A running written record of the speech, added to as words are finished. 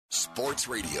Sports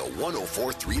Radio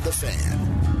 104.3 The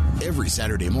Fan. Every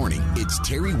Saturday morning, it's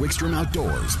Terry Wickstrom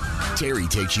Outdoors. Terry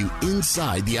takes you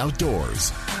inside the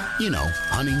outdoors. You know,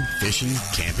 hunting, fishing,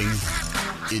 camping.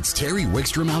 It's Terry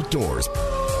Wickstrom Outdoors.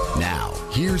 Now,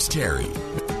 here's Terry.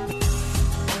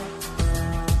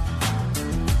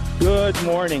 Good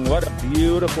morning. What a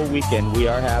beautiful weekend we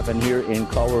are having here in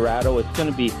Colorado. It's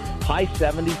going to be high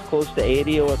 70s, close to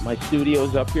 80 at my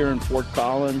studios up here in Fort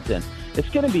Collins, and it's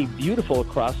going to be beautiful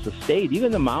across the state.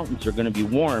 Even the mountains are going to be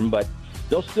warm, but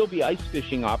there'll still be ice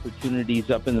fishing opportunities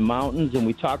up in the mountains, and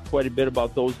we talked quite a bit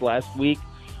about those last week.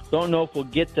 Don't know if we'll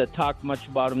get to talk much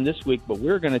about them this week, but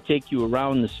we're going to take you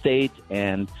around the state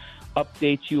and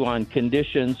update you on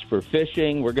conditions for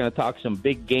fishing. We're going to talk some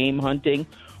big game hunting.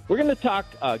 We're going to talk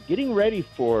getting ready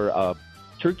for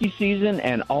turkey season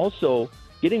and also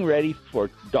getting ready for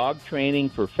dog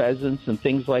training for pheasants and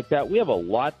things like that. We have a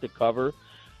lot to cover.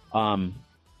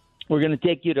 We're going to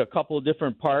take you to a couple of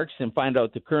different parks and find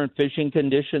out the current fishing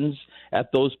conditions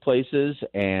at those places.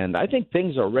 And I think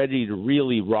things are ready to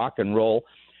really rock and roll.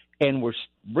 And we're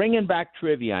bringing back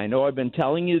trivia. I know I've been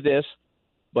telling you this,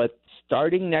 but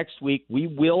starting next week, we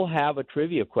will have a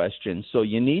trivia question. So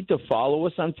you need to follow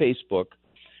us on Facebook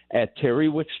at Terry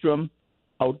Wickstrom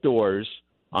Outdoors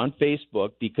on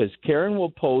Facebook, because Karen will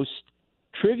post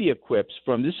trivia quips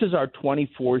from, this is our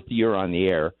 24th year on the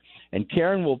air, and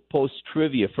Karen will post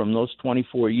trivia from those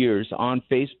 24 years on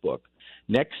Facebook.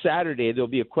 Next Saturday, there'll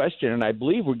be a question, and I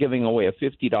believe we're giving away a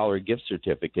 $50 gift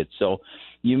certificate. So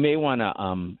you may want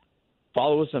to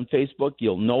follow us on Facebook.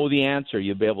 You'll know the answer.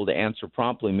 You'll be able to answer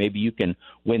promptly. Maybe you can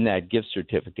win that gift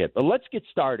certificate. But let's get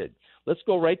started. Let's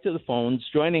go right to the phones.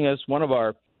 Joining us, one of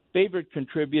our favorite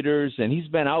contributors, and he's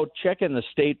been out checking the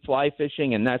state fly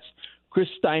fishing, and that's Chris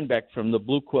Steinbeck from the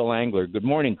Blue Quill Angler. Good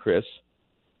morning, Chris.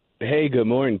 Hey, good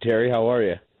morning, Terry. How are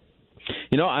you?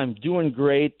 You know, I'm doing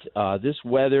great. This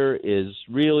weather is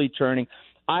really turning.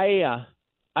 I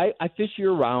fish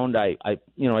year round. I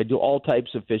do all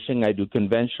types of fishing. I do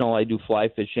conventional. I do fly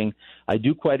fishing. I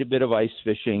do quite a bit of ice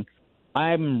fishing.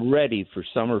 I'm ready for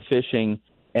summer fishing,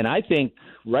 and I think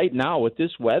right now with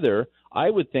this weather, I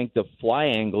would think the fly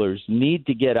anglers need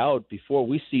to get out before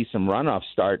we see some runoff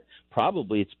start.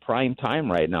 Probably it's prime time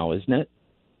right now, isn't it?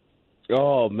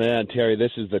 Oh, man, Terry,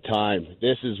 this is the time.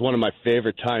 This is one of my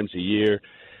favorite times of year.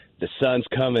 The sun's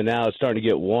coming out. It's starting to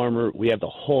get warmer. We have the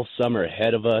whole summer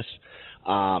ahead of us.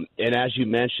 And as you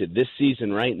mentioned, this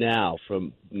season right now,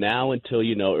 from now until,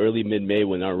 early mid-May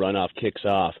when our runoff kicks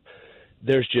off,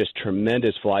 there's just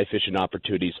tremendous fly fishing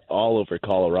opportunities all over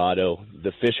Colorado.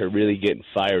 The fish are really getting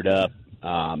fired up.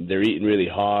 They're eating really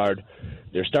hard.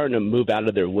 They're starting to move out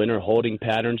of their winter holding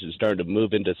patterns and starting to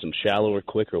move into some shallower,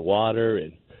 quicker water.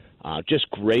 And just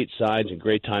great signs and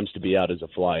great times to be out as a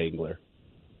fly angler.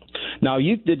 Now,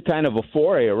 you did kind of a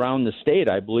foray around the state,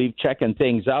 I believe, checking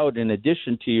things out in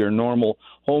addition to your normal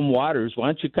home waters. Why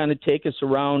don't you kind of take us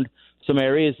around some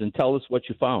areas and tell us what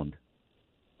you found?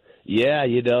 Yeah,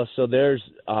 so there's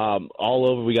all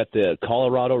over. We got the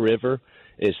Colorado River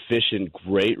is fishing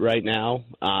great right now,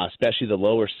 especially the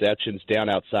lower sections down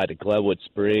outside of Glenwood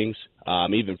Springs,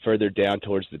 even further down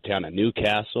towards the town of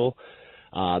Newcastle.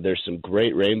 There's some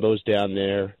great rainbows down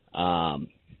there.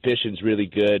 Fishing's really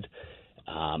good.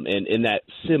 And in that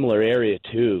similar area,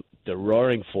 too, the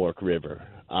Roaring Fork River,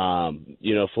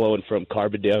 flowing from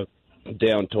Carbondale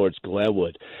down towards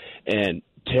Glenwood. And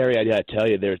Terry, I got to tell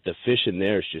you, the fishing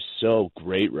there is just so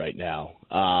great right now,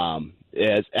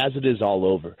 as it is all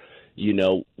over.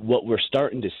 What we're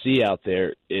starting to see out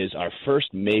there is our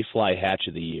first mayfly hatch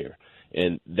of the year,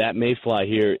 and that mayfly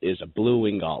here is a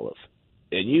blue-winged olive.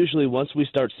 And usually once we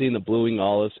start seeing the blue-winged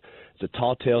olives, it's a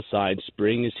tall-tale sign,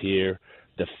 spring is here.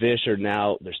 The fish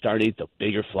they're starting to eat the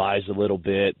bigger flies a little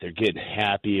bit. They're getting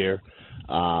happier.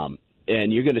 And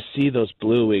you're going to see those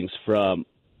blue wings from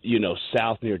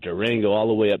south near Durango, all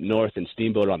the way up north in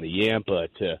Steamboat on the Yampa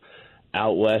to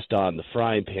out west on the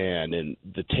Frying Pan and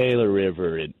the Taylor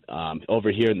River and over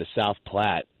here in the South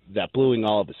Platte. That blue-winged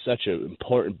olive is such an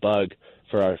important bug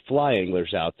for our fly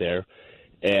anglers out there,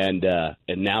 and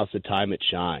now's the time it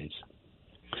shines.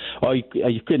 Oh,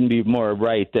 you couldn't be more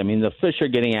right. I mean, the fish are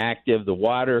getting active, the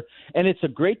water, and it's a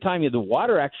great time. The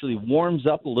water actually warms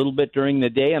up a little bit during the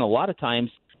day, and a lot of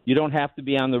times you don't have to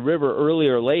be on the river early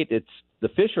or late. The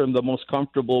fish are the most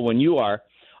comfortable when you are.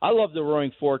 I love the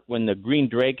Roaring Fork when the green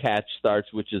drake hatch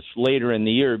starts, which is later in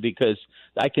the year, because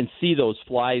I can see those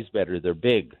flies better. They're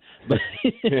big. But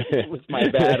with my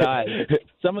bad eyes,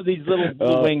 some of these little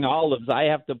blue-winged olives, I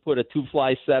have to put a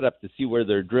two-fly setup to see where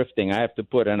they're drifting. I have to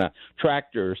put in a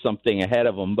tractor or something ahead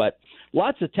of them. But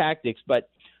lots of tactics. But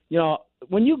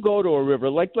when you go to a river,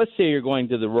 like let's say you're going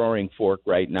to the Roaring Fork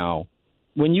right now,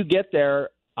 when you get there,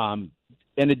 in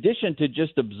addition to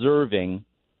just observing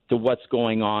to what's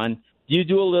going on, do you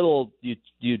do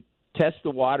you test the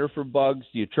water for bugs?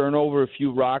 Do you turn over a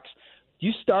few rocks? Do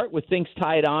you start with things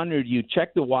tied on, or do you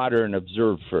check the water and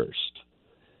observe first?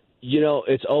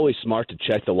 It's always smart to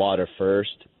check the water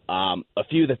first. A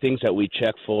few of the things that we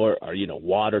check for are,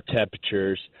 water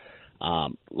temperatures.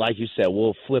 Like you said,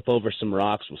 we'll flip over some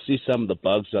rocks. We'll see some of the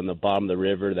bugs on the bottom of the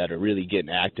river that are really getting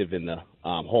active in the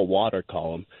whole water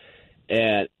column.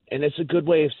 And it's a good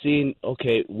way of seeing,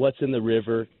 okay, what's in the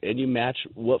river, and you match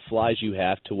what flies you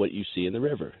have to what you see in the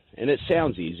river. And it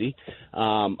sounds easy.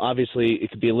 Obviously, it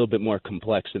could be a little bit more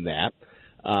complex than that.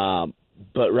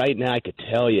 But right now, I could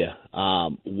tell you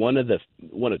one of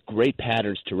great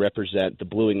patterns to represent the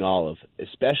blueing olive,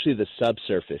 especially the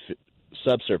subsurface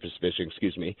fishing.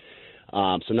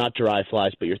 So not dry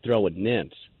flies, but you're throwing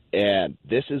nymphs, and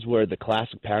this is where the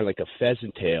classic pattern, like a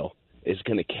pheasant tail, is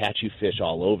going to catch you fish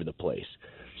all over the place.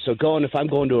 So if I'm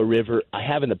going to a river, I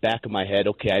have in the back of my head,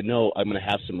 okay, I know I'm going to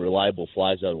have some reliable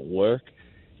flies that will work.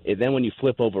 And then when you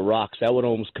flip over rocks, that would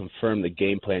almost confirm the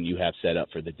game plan you have set up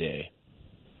for the day.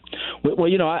 Well,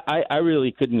 I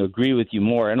really couldn't agree with you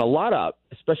more. And a lot of,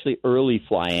 especially early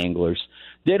fly anglers,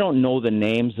 they don't know the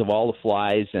names of all the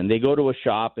flies, and they go to a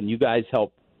shop, and you guys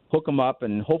help hook them up,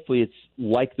 and hopefully it's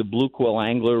like the Blue Quill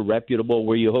Angler, reputable,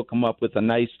 where you hook them up with a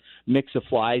nice mix of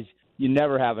flies. You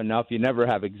never have enough. You never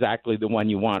have exactly the one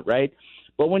you want, right?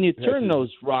 But when you turn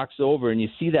those rocks over and you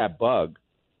see that bug,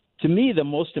 to me, the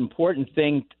most important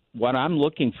thing, what I'm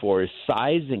looking for, is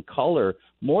size and color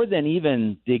more than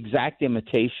even the exact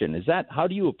imitation. How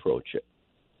do you approach it?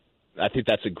 I think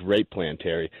that's a great plan,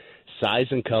 Terry. Size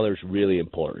and color is really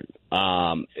important.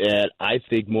 And I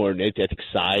think more than anything, I think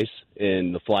size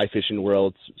in the fly fishing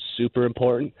world is super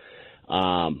important.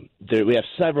 We have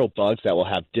several bugs that will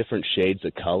have different shades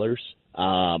of colors,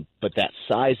 but that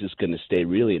size is going to stay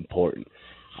really important.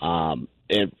 And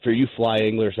for you fly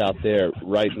anglers out there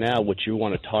right now, what you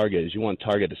want to target is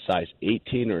a size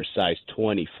 18 or a size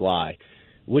 20 fly,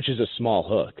 which is a small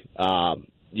hook.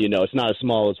 It's not as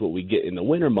small as what we get in the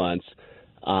winter months,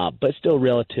 but still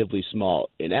relatively small.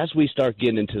 And as we start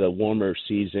getting into the warmer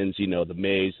seasons, the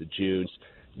Mays, the Junes,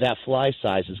 that fly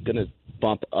size is going to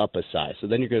bump up a size. So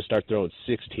then you're going to start throwing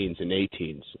 16s and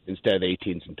 18s instead of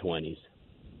 18s and 20s.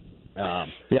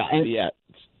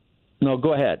 No,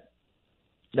 go ahead.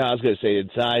 No, I was going to say the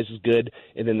size is good,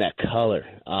 and then that color.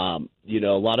 A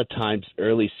lot of times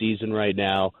early season right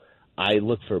now, I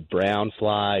look for brown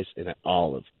flies and an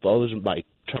olive. Those are my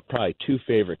probably two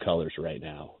favorite colors right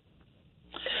now.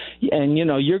 Yeah, and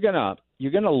you're gonna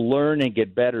learn and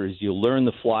get better as you learn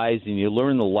the flies and you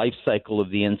learn the life cycle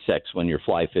of the insects when you're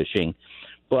fly fishing.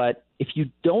 But if you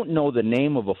don't know the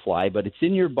name of a fly, but it's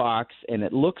in your box and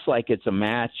it looks like it's a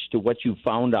match to what you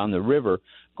found on the river,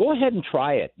 go ahead and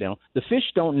try it. The fish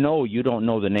don't know you don't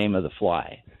know the name of the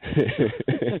fly.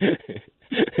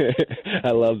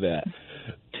 I love that.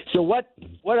 So what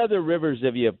other rivers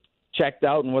have you checked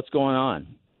out, and what's going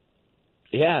on?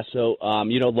 Yeah, so,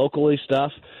 locally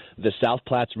stuff, the South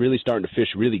Platte's really starting to fish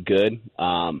really good.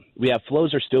 We have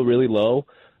flows are still really low,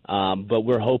 but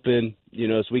we're hoping,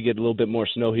 as we get a little bit more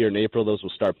snow here in April, those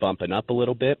will start bumping up a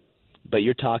little bit. But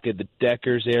you're talking the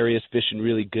Deckers area's fishing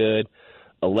really good.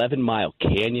 11 Mile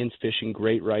Canyon's fishing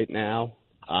great right now.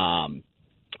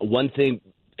 One thing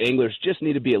anglers just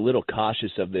need to be a little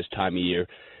cautious of this time of year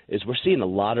is we're seeing a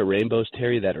lot of rainbows,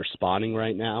 Terry, that are spawning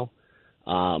right now.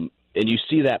 And you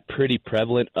see that pretty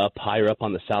prevalent higher up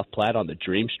on the South Platte on the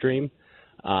Dream Stream.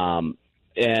 And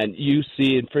you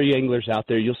see, and for you anglers out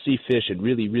there, you'll see fish in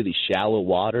really, really shallow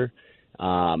water.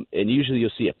 And usually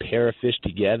you'll see a pair of fish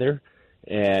together.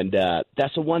 And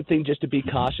that's the one thing just to be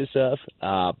cautious of.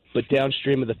 But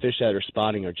downstream of the fish that are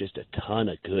spawning are just a ton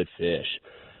of good fish.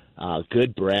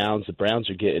 Good browns. The browns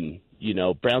are getting,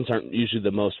 browns aren't usually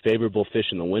the most favorable fish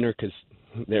in the winter because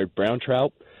they're brown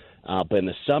trout. But in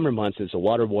the summer months, as the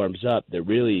water warms up, they're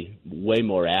really way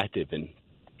more active. And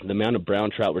the amount of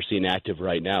brown trout we're seeing active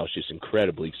right now is just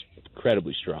incredibly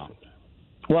strong.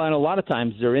 Well, and a lot of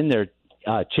times they're in there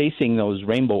chasing those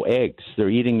rainbow eggs. They're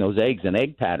eating those eggs. An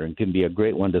egg pattern can be a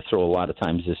great one to throw a lot of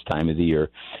times this time of the year.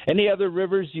 Any other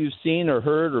rivers you've seen or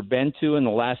heard or been to in the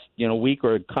last week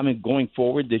or going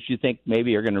forward that you think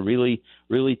maybe are going to really,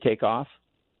 really take off?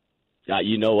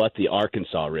 You know what? The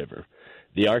Arkansas River.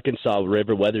 The Arkansas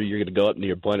River, whether you're going to go up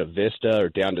near Buena Vista or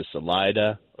down to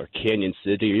Salida or Canyon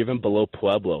City or even below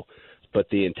Pueblo, but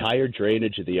the entire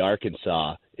drainage of the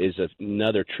Arkansas is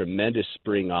another tremendous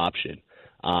spring option.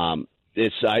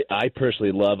 I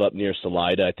personally love up near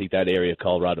Salida. I think that area of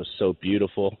Colorado is so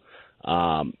beautiful.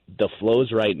 The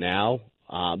flows right now,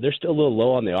 they're still a little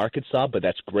low on the Arkansas, but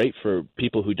that's great for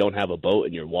people who don't have a boat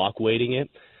and you're walk wading it.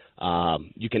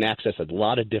 You can access a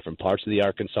lot of different parts of the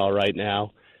Arkansas right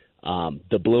now.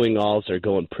 The blueing alls are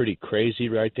going pretty crazy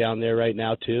right down there right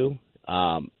now too.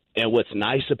 And what's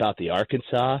nice about the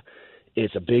Arkansas,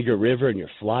 it's a bigger river and your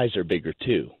flies are bigger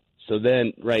too. So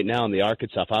then right now in the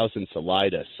Arkansas, if I was in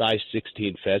Salida, size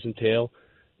 16 pheasant tail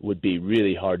would be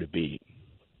really hard to beat.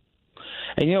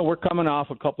 And, we're coming off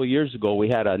a couple of years ago. We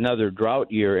had another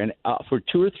drought year, and for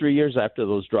 2 or 3 years after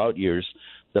those drought years,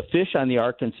 the fish on the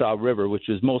Arkansas River, which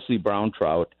is mostly brown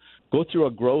trout, go through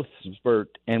a growth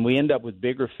spurt, and we end up with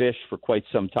bigger fish for quite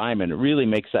some time, and it really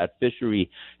makes that fishery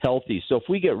healthy. So if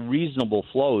we get reasonable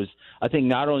flows, I think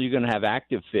not only are you going to have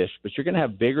active fish, but you're going to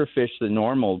have bigger fish than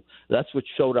normal. That's what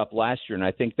showed up last year, and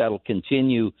I think that'll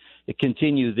continue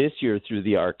this year through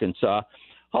the Arkansas.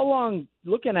 How long,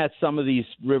 looking at some of these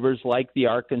rivers like the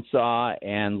Arkansas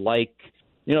and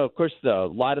of course, a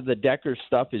lot of the Decker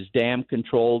stuff is dam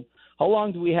controlled. How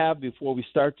long do we have before we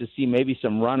start to see maybe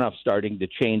some runoff starting to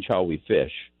change how we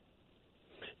fish?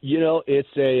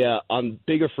 It's on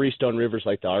bigger freestone rivers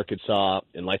like the Arkansas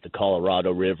and like the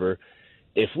Colorado River,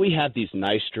 if we have these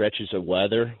nice stretches of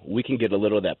weather, we can get a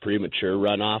little of that premature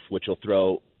runoff, which will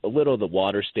throw a little of the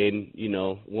water stain,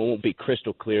 it won't be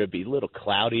crystal clear. It'll be a little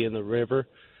cloudy in the river.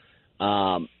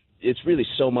 It's really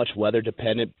so much weather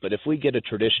dependent, but if we get a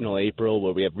traditional April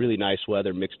where we have really nice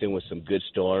weather mixed in with some good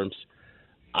storms,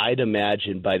 I'd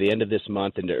imagine by the end of this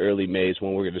month into early May is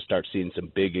when we're going to start seeing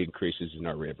some big increases in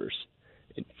our rivers.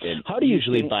 And how do you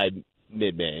usually by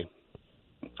mid-May.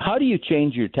 How do you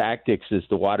change your tactics as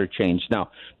the water changes?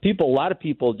 Now, a lot of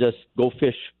people just go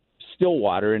fish still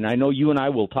water, and I know you and I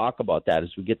will talk about that as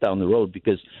we get down the road,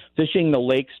 because fishing the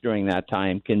lakes during that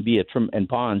time and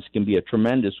ponds can be a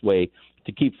tremendous way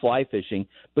to keep fly fishing.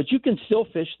 But you can still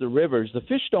fish the rivers. The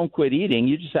fish don't quit eating.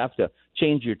 You just have to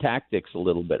change your tactics a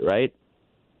little bit, right?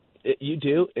 You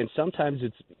do, and sometimes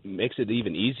it makes it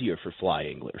even easier for fly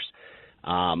anglers.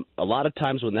 A lot of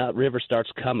times when that river starts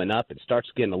coming up and starts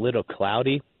getting a little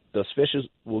cloudy, those fishes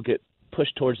will get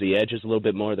pushed towards the edges a little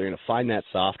bit more. They're going to find that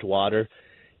soft water,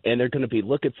 and they're going to be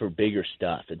looking for bigger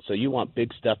stuff. And so you want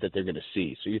big stuff that they're going to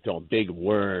see. So you're throwing big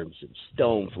worms and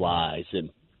stoneflies, and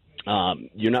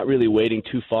you're not really wading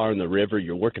too far in the river.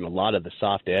 You're working a lot of the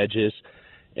soft edges.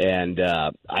 And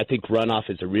I think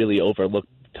runoff is a really overlooked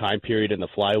time period in the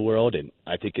fly world, and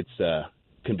I think it's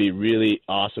can be really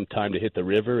awesome time to hit the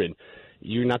river, and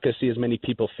you're not going to see as many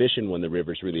people fishing when the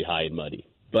river's really high and muddy.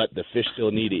 But the fish still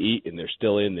need to eat, and they're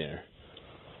still in there.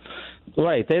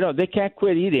 Right. They can't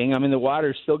quit eating. I mean, the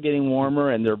water's still getting warmer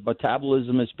and their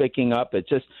metabolism is picking up. It's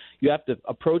just you have to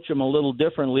approach them a little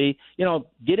differently.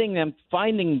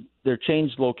 Finding their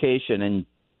changed location and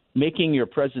making your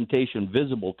presentation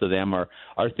visible to them are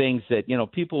things that,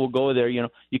 people will go there. You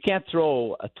can't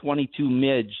throw a 22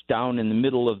 midge down in the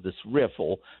middle of this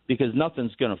riffle because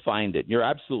nothing's going to find it. You're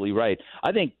absolutely right.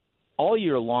 I think all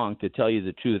year long, to tell you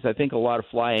the truth, I think a lot of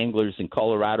fly anglers in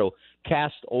Colorado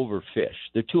cast over fish.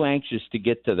 They're too anxious to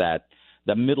get to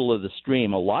the middle of the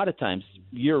stream. A lot of times,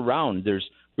 year-round, there's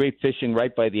great fishing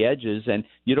right by the edges, and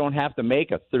you don't have to make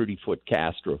a 30-foot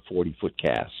cast or a 40-foot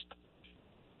cast.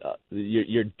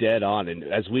 You're dead on. And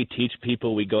as we teach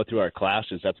people, we go through our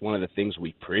classes, that's one of the things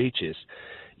we preach is,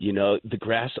 the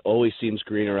grass always seems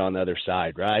greener on the other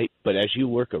side, right? But as you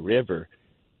work a river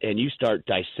and you start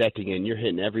dissecting and you're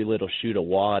hitting every little shoot of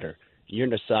water, you're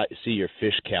going to see your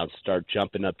fish counts start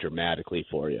jumping up dramatically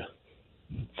for you.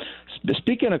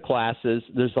 Speaking of classes,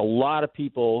 there's a lot of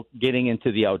people getting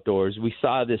into the outdoors. We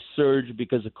saw this surge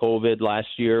because of COVID last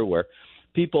year where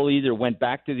people either went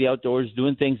back to the outdoors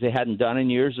doing things they hadn't done in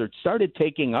years or started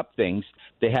taking up things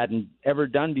they hadn't ever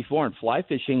done before. And fly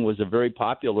fishing was a very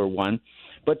popular one.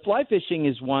 But fly fishing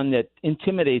is one that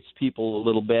intimidates people a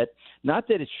little bit. Not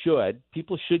that it should.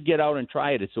 People should get out and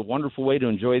try it. It's a wonderful way to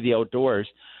enjoy the outdoors.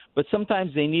 But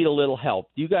sometimes they need a little help.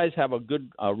 Do you guys have a good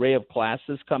array of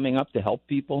classes coming up to help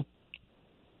people?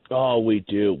 Oh, we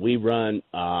do. We run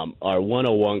our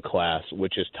 101 class,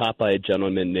 which is taught by a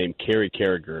gentleman named Kerry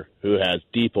Carriger, who has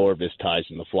deep Orvis ties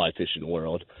in the fly fishing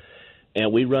world.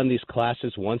 And we run these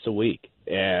classes once a week.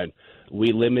 And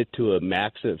we limit to a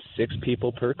max of 6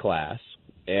 people per class.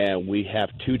 And we have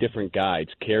 2 different guides,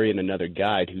 Kerry and another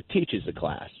guide, who teaches the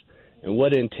class. And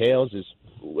what it entails is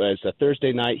it's a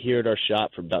Thursday night here at our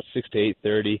shop from about 6 to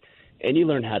 8:30, and you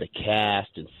learn how to cast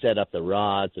and set up the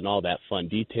rods and all that fun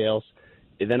details.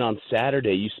 And then on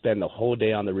Saturday, you spend the whole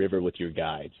day on the river with your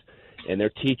guides, and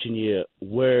they're teaching you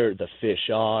where the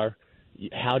fish are,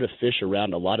 how to fish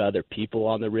around a lot of other people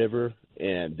on the river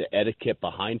and the etiquette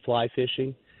behind fly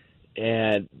fishing.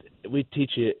 And we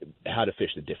teach you how to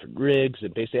fish the different rigs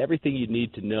and basically everything you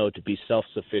need to know to be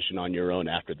self-sufficient on your own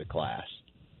after the class.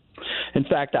 In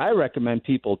fact, I recommend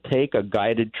people take a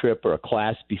guided trip or a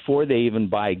class before they even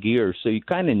buy gear so you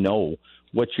kind of know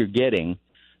what you're getting.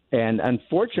 And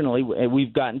unfortunately,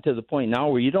 we've gotten to the point now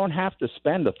where you don't have to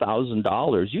spend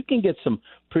 $1,000. You can get some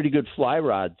pretty good fly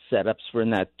rod setups for in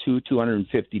that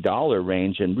 $250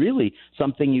 range, and really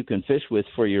something you can fish with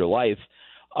for your life.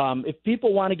 If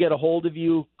people want to get a hold of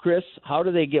you, Chris, how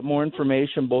do they get more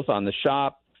information, both on the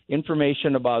shop,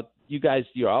 information about you guys?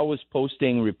 You're always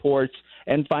posting reports,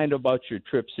 and find about your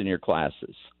trips and your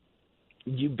classes.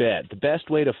 You bet. The best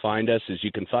way to find us is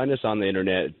you can find us on the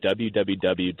internet at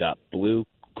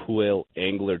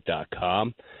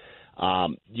www.bluequillangler.com.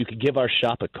 You can give our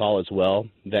shop a call as well.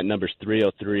 That number's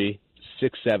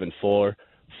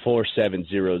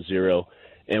 303-674-4700.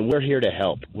 And we're here to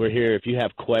help. We're here if you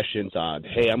have questions on,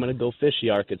 hey, I'm going to go fish the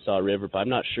Arkansas River, but I'm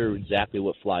not sure exactly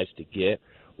what flies to get.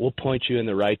 We'll point you in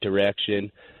the right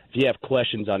direction. If you have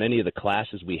questions on any of the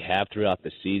classes we have throughout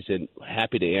the season,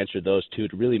 happy to answer those too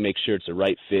to really make sure it's the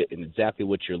right fit and exactly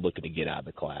what you're looking to get out of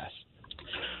the class.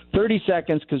 30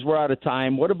 seconds because we're out of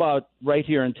time. What about right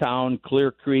here in town,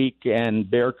 Clear Creek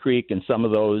and Bear Creek and some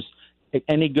of those?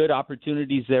 Any good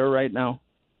opportunities there right now?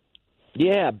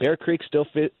 Yeah, Bear Creek still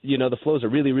fit. You know, the flows are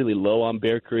really, really low on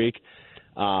Bear Creek.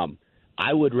 I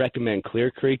would recommend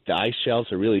Clear Creek. The ice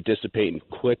shelves are really dissipating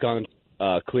quick on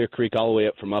Clear Creek all the way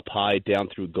up from up high down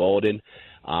through Golden.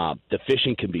 The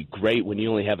fishing can be great when you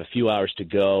only have a few hours to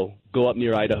go. Go up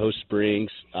near Idaho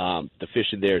Springs. The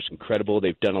fishing there is incredible.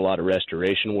 They've done a lot of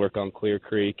restoration work on Clear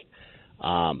Creek.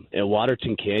 And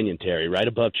Waterton Canyon, Terry, right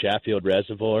above Chatfield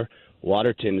Reservoir.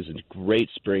 Waterton is a great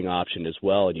spring option as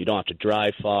well, and you don't have to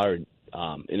drive far, and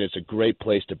it's a great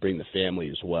place to bring the family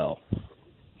as well.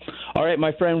 All right,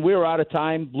 my friend, we're out of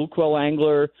time. Blue Quill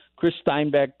Angler, Chris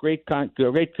Steinbeck, great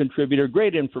contributor,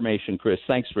 great information, Chris.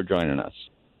 Thanks for joining us.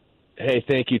 Hey,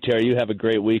 thank you, Terry. You have a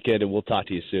great weekend, and we'll talk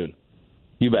to you soon.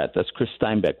 You bet. That's Chris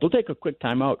Steinbeck. We'll take a quick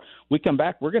time out. We come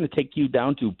back, we're going to take you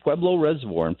down to Pueblo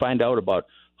Reservoir and find out about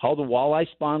how the walleye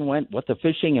spawn went, what the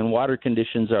fishing and water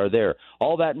conditions are there.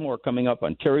 All that and more coming up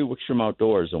on Terry Wickstrom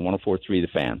Outdoors on 104.3 The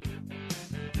Fan.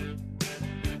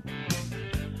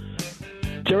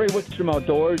 Terry Wickstrom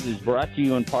Outdoors is brought to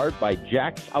you in part by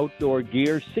Jack's Outdoor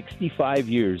Gear. 65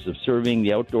 years of serving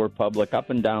the outdoor public up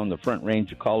and down the Front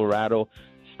Range of Colorado.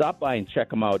 Stop by and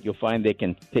check them out. You'll find they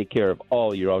can take care of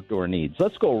all your outdoor needs.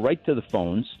 Let's go right to the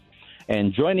phones.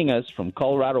 And joining us from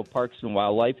Colorado Parks and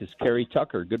Wildlife is Carrie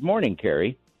Tucker. Good morning,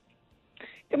 Carrie.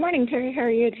 Good morning, Terry. How are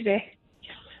you today?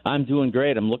 I'm doing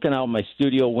great. I'm looking out my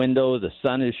studio window. The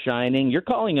sun is shining. You're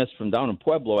calling us from down in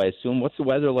Pueblo, I assume. What's the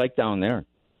weather like down there?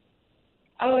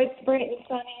 Oh, it's bright and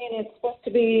sunny, and it's supposed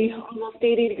to be almost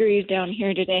 80 degrees down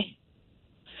here today.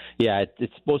 Yeah,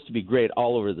 it's supposed to be great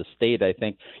all over the state, I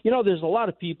think. You know, there's a lot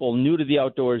of people new to the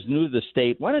outdoors, new to the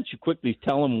state. Why don't you quickly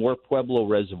tell them where Pueblo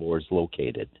Reservoir is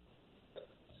located?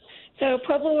 So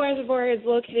Pueblo Reservoir is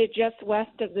located just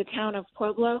west of the town of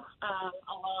Pueblo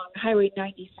along Highway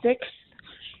 96,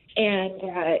 and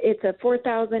it's a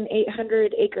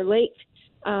 4,800-acre lake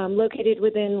located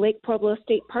within Lake Pueblo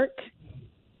State Park.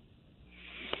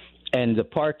 And the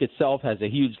park itself has a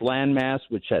huge landmass,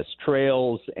 which has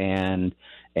trails and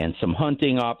some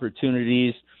hunting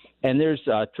opportunities. And there's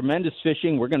tremendous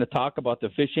fishing. We're going to talk about the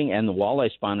fishing and the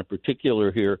walleye spawn in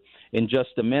particular here in just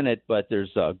a minute. But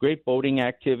there's great boating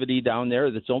activity down there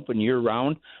that's open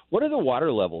year-round. What are the water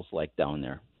levels like down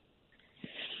there?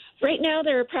 Right now,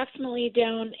 they're approximately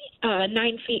down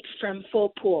 9 feet from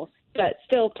full pool, but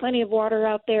still plenty of water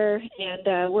out there.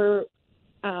 And we're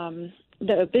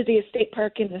the busiest state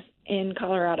park in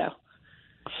Colorado.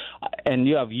 And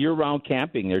you have year-round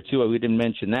camping there, too. We didn't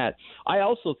mention that. I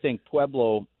also think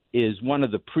Pueblo is one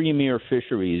of the premier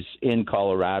fisheries in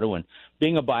Colorado. And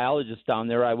being a biologist down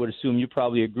there, I would assume you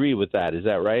probably agree with that. Is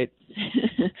that right?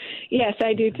 Yes,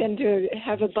 I do tend to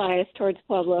have a bias towards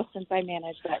Pueblo since I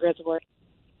manage that reservoir.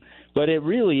 But it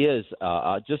really is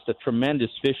just a tremendous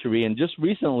fishery. And just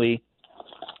recently,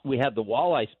 we had the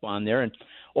walleye spawn there. And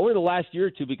over the last year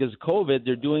or two, because of COVID,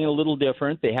 they're doing it a little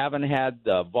different. They haven't had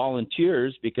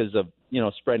volunteers because of,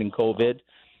 spreading COVID.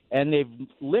 And they've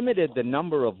limited the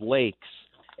number of lakes.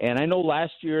 And I know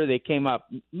last year they came up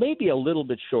maybe a little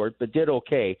bit short, but did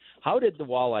okay. How did the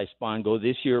walleye spawn go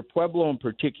this year, Pueblo in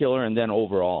particular, and then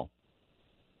overall?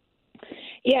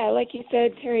 Yeah, like you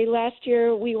said, Terry, last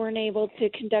year we weren't able to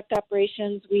conduct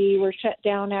operations. We were shut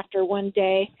down after one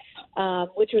day,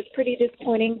 which was pretty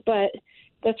disappointing. But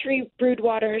the three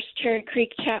broodwaters, Cherry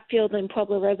Creek, Chatfield, and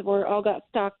Pueblo Reservoir, all got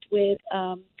stocked with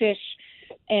fish,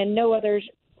 and no other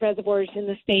reservoirs in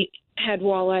the state had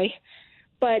walleye.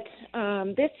 But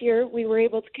this year, we were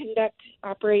able to conduct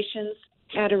operations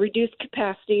at a reduced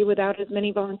capacity without as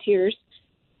many volunteers.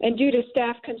 And due to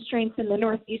staff constraints in the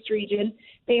Northeast region,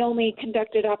 they only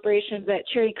conducted operations at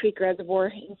Cherry Creek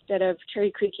Reservoir instead of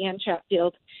Cherry Creek and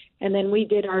Chatfield. And then we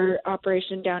did our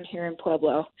operation down here in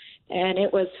Pueblo, and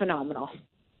it was phenomenal.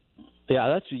 Yeah,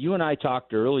 that's you and I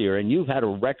talked earlier, and you've had a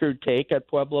record take at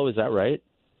Pueblo. Is that right?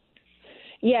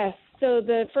 Yes. So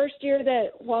the first year that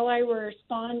walleye were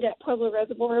spawned at Pueblo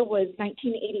Reservoir was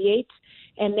 1988,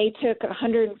 and they took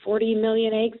 140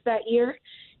 million eggs that year.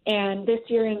 And this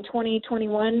year in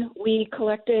 2021, we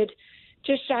collected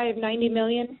just shy of 90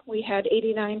 million. We had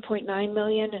 89.9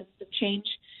 million and some change,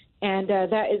 and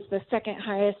that is the second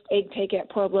highest egg take at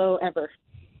Pueblo ever.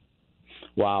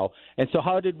 Wow. And so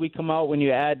how did we come out when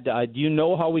you add, do you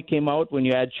know how we came out when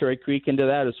you add Cherry Creek into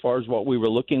that as far as what we were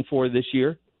looking for this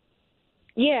year?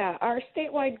 Yeah, our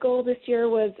statewide goal this year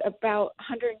was about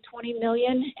 120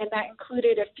 million, and that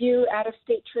included a few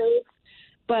out-of-state trades.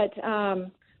 But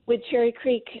with Cherry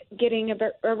Creek getting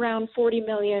around 40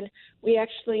 million, we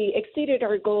actually exceeded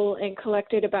our goal and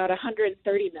collected about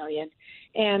 130 million.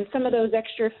 And some of those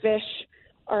extra fish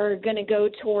are going to go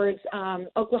towards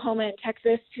Oklahoma and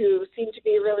Texas, who seem to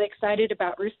be really excited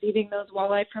about receiving those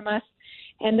walleye from us.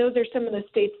 And those are some of the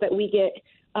states that we get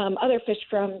other fish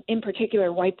from, in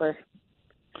particular wiper.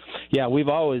 Yeah, we've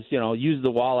always, used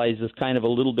the walleyes as kind of a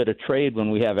little bit of trade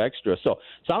when we have extra. So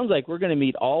sounds like we're going to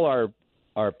meet all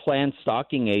our planned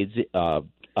stocking aids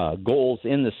goals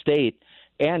in the state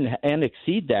and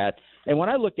exceed that. And when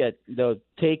I look at the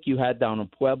take you had down in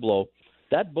Pueblo,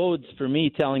 that bodes for me,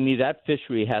 telling me that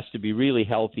fishery has to be really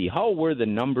healthy. How were the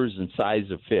numbers and size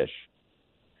of fish?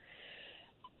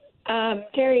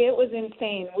 Terry, it was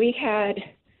insane. We had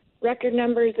record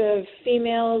numbers of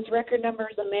females, record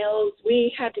numbers of males.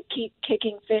 We had to keep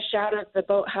kicking fish out of the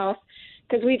boathouse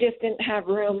because we just didn't have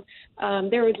room.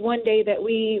 There was one day that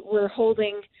we were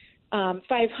holding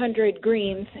 500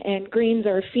 greens, and greens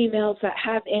are females that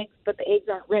have eggs, but the eggs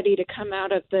aren't ready to come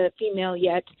out of the female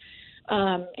yet.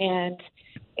 And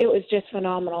it was just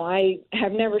phenomenal. I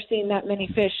have never seen that many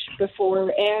fish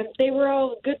before, and they were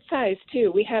all good size,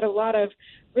 too. We had a lot of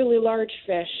really large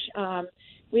fish.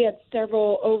 We had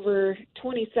several over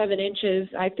 27 inches.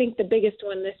 I think the biggest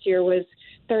one this year was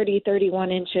 31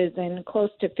 inches and close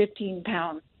to 15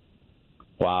 pounds.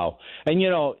 Wow. And,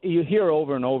 you hear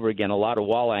over and over again a lot of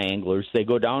walleye anglers, they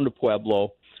go down to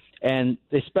Pueblo, and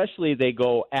especially they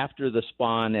go after the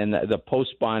spawn and the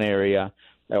post-spawn area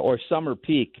or summer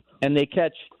peak, and they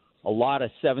catch a lot of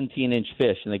 17-inch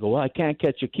fish. And they go, well, I can't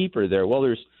catch a keeper there. Well,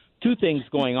 there's two things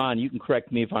going on. You can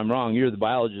correct me if I'm wrong. You're the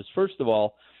biologist. First of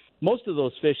all, most of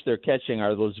those fish they're catching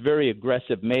are those very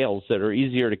aggressive males that are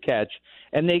easier to catch,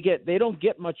 and they don't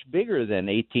get much bigger than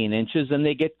 18 inches, and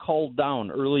they get culled down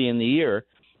early in the year.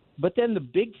 But then the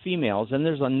big females, and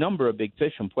there's a number of big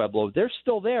fish in Pueblo, they're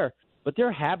still there, but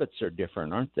their habits are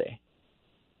different, aren't they?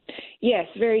 Yes,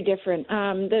 very different.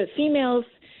 The females,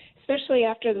 especially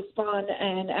after the spawn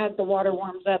and as the water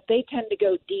warms up, they tend to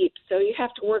go deep, so you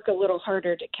have to work a little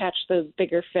harder to catch those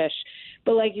bigger fish.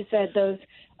 But like you said, those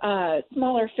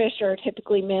smaller fish are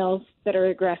typically males that are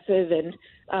aggressive and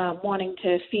wanting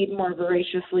to feed more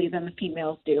voraciously than the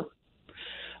females do.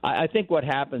 I think what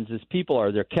happens is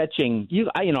they're catching,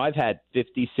 I've had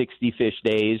 50, 60 fish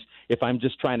days if I'm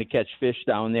just trying to catch fish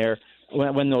down there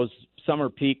when those summer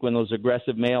peak, when those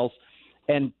aggressive males,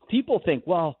 and people think,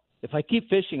 well, if I keep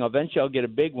fishing, eventually I'll get a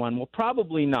big one. Well,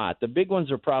 probably not. The big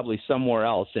ones are probably somewhere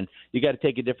else, and you got to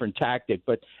take a different tactic.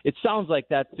 But it sounds like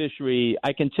that fishery,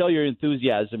 I can tell your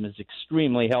enthusiasm is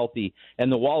extremely healthy,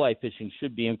 and the walleye fishing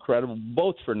should be incredible,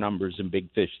 both for numbers and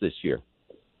big fish this year.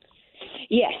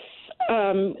 Yes,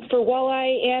 for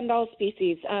walleye and all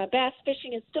species. Bass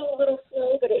fishing is still a little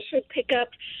slow, but it should pick up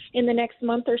in the next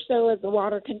month or so as the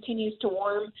water continues to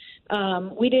warm.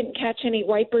 We didn't catch any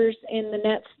wipers in the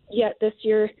nets yet this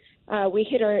year. We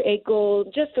hit our egg goal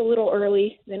just a little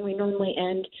early than we normally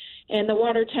end, and the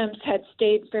water temps had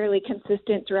stayed fairly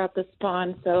consistent throughout the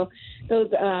spawn, so those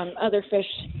other fish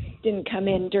didn't come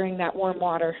in during that warm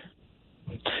water.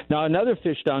 Now, another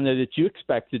fish down there that you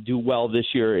expect to do well this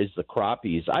year is the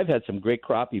crappies. I've had some great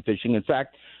crappie fishing. In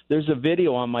fact, there's a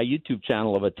video on my YouTube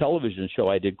channel of a television show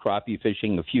I did crappie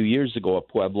fishing a few years ago at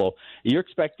Pueblo. You're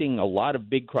expecting a lot of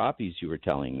big crappies, you were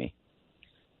telling me.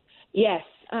 Yes.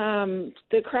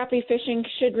 The crappie fishing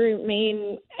should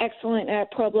remain excellent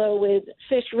at Pueblo with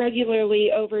fish regularly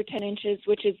over 10 inches,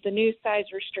 which is the new size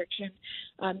restriction.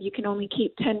 You can only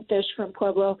keep 10 fish from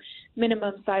Pueblo,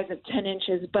 minimum size of 10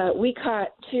 inches. But we caught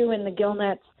 2 in the gill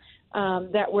nets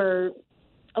that were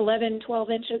 11, 12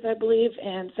 inches, I believe.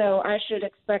 And so I should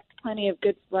expect plenty of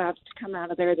good slabs to come out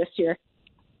of there this year.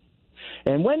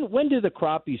 And when do the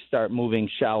crappies start moving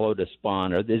shallow to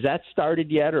spawn? Is that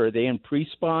started yet, or are they in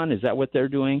pre-spawn? Is that what they're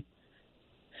doing?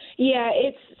 Yeah,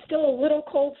 it's still a little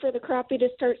cold for the crappie to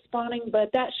start spawning,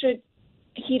 but that should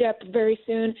heat up very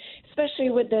soon,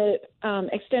 especially with the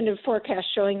extended forecast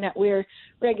showing that we're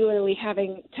regularly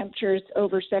having temperatures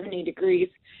over 70 degrees.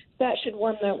 That should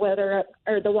warm the weather up,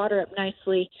 or the water up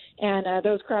nicely, and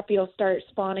those crappie will start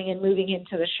spawning and moving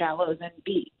into the shallows and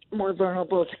be more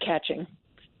vulnerable to catching.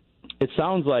 It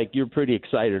sounds like you're pretty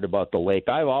excited about the lake.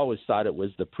 I've always thought it was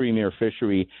the premier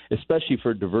fishery, especially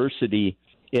for diversity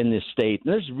in this state.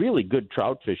 And there's really good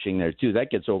trout fishing there, too. That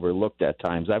gets overlooked at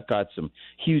times. I've caught some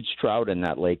huge trout in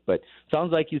that lake. But it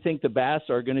sounds like you think the bass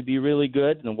are going to be really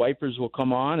good and the wipers will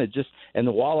come on. And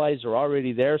the walleyes are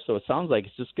already there. So it sounds like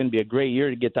it's just going to be a great year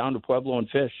to get down to Pueblo and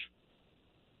fish.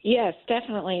 Yes,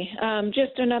 definitely.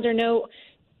 Just another note,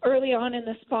 early on in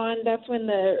the spawn, that's when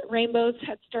the rainbows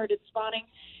had started spawning.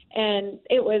 And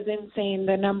it was insane,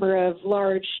 the number of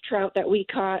large trout that we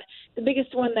caught. The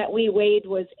biggest one that we weighed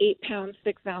was 8 pounds,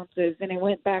 6 ounces, and it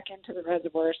went back into the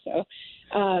reservoir. So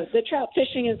the trout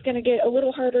fishing is going to get a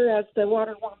little harder as the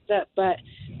water warms up, but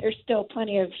there's still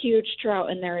plenty of huge trout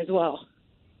in there as well.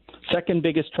 Second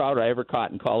biggest trout I ever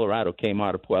caught in Colorado came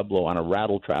out of Pueblo on a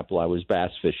rattle trap while I was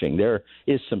bass fishing. There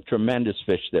is some tremendous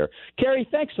fish there. Carrie,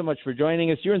 thanks so much for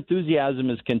joining us. Your enthusiasm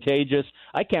is contagious.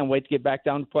 I can't wait to get back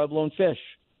down to Pueblo and fish.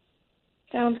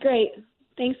 Sounds great.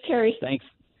 Thanks, Terry.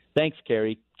 Thanks,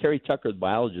 Carrie. Carrie Tucker, the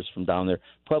biologist from down there.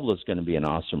 Pueblo's going to be an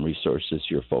awesome resource this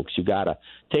year, folks. You got to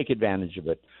take advantage of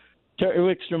it. Terry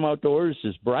Wickstrom Outdoors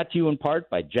is brought to you in part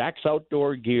by Jack's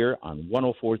Outdoor Gear on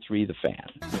 104.3 The Fan.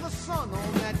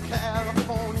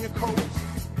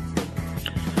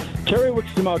 Terry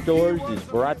Wickstrom Outdoors is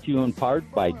brought to you in part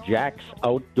by Jack's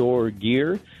Outdoor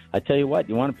Gear. I tell you what,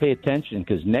 you want to pay attention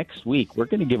because next week we're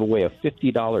going to give away a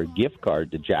 $50 gift card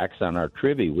to Jack's on our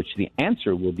trivia, which the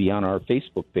answer will be on our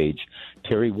Facebook page,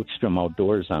 Terry Wickstrom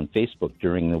Outdoors on Facebook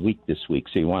during the week this week,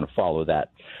 so you want to follow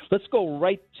that. Let's go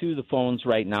right to the phones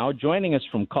right now. Joining us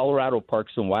from Colorado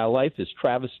Parks and Wildlife is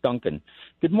Travis Duncan.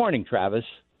 Good morning, Travis.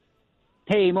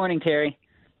 Hey, morning, Terry.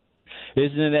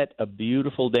 Isn't it a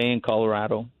beautiful day in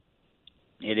Colorado?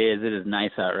 It is. It is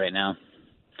nice out right now.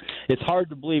 It's hard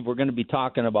to believe we're going to be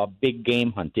talking about big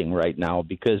game hunting right now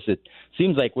because it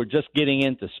seems like we're just getting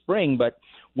into spring, but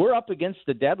we're up against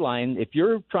the deadline. If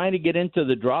you're trying to get into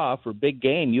the draw for big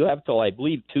game, you have till, I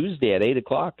believe, Tuesday at 8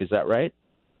 o'clock. Is that right?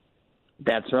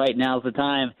 That's right. Now's the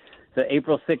time. So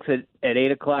April 6th at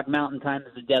 8 o'clock Mountain Time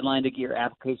is the deadline to get your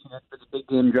application in for the big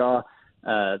game draw.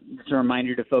 Just a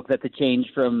reminder to folks that's a change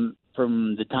from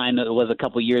the time that it was a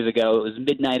couple years ago. It was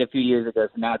midnight a few years ago,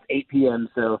 so now it's 8 p.m.,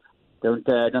 so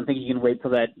Don't think you can wait till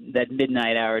that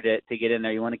midnight hour to get in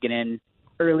there. You want to get in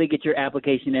early, get your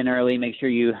application in early, make sure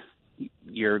you're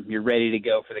ready to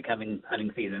go for the coming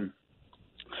hunting season.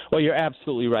 Well, you're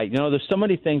absolutely right. You know, there's so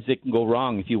many things that can go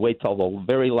wrong if you wait till the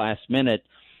very last minute.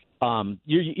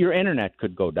 Your internet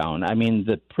could go down. I mean,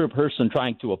 the person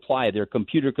trying to apply, their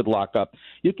computer could lock up.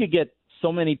 You could get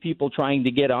so many people trying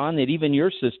to get on that even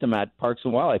your system at Parks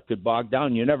and Wildlife could bog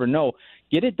down. You never know.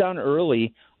 Get it done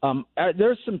early.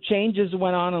 There's some changes that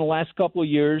went on in the last couple of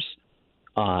years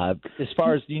as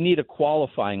far as do you need a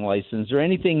qualifying license. Is there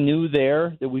anything new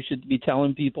there that we should be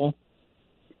telling people?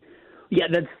 Yeah,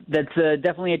 that's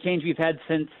definitely a change we've had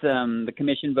since the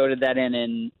commission voted that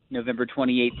in November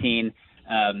 2018.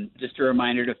 Just a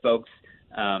reminder to folks,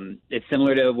 it's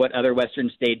similar to what other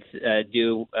Western states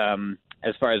do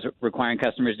as far as requiring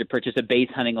customers to purchase a base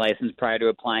hunting license prior to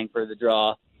applying for the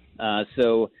draw.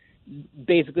 So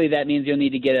basically, that means you'll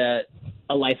need to get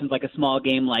a license, like a small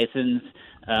game license.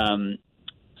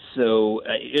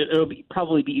 It'll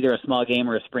probably be either a small game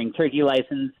or a spring turkey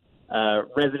license.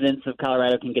 Residents of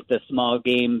Colorado can get the small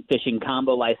game fishing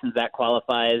combo license that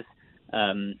qualifies.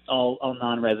 All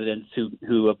non-residents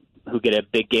who get a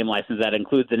big game license, that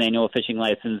includes an annual fishing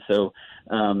license. So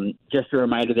just a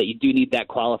reminder that you do need that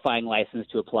qualifying license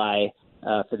to apply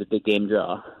for the big game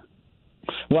draw.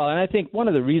 Well, and I think one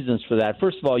of the reasons for that,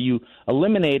 first of all, you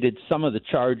eliminated some of the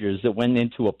charges that went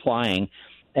into applying.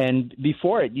 And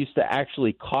before, it used to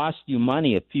actually cost you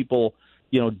money if people,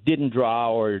 didn't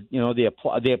draw or,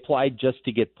 they applied just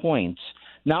to get points.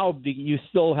 now you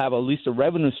still have at least a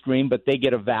revenue stream, but they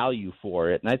get a value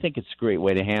for it. And I think it's a great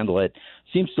way to handle it.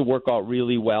 Seems to work out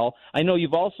really well. I know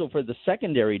you've also, for the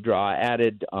secondary draw,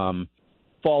 added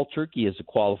fall turkey as a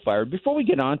qualifier. Before we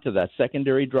get on to that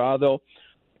secondary draw, though,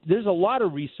 there's a lot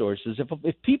of resources.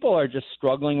 If people are just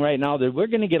struggling right now, we're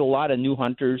going to get a lot of new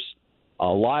hunters, a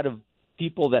lot of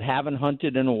people that haven't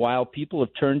hunted in a while. People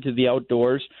have turned to the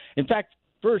outdoors. In fact,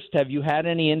 first, have you had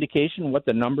any indication what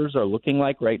the numbers are looking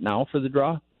like right now for the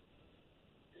draw?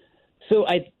 So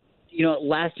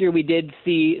last year we did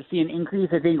see an increase.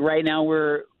 I think right now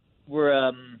we're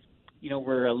a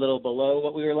little below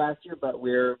what we were last year, but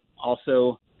we're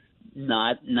also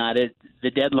not at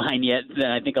the deadline yet.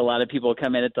 I think a lot of people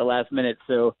come in at the last minute.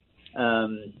 So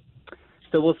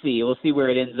we'll see. We'll see where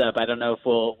it ends up. I don't know if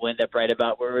we'll end up right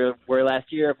about where we were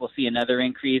last year, if we'll see another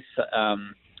increase.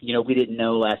 We didn't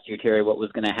know last year, Terry, what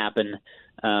was going to happen.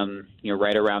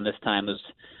 Right around this time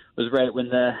was right when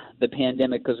the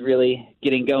pandemic was really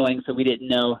getting going. So we didn't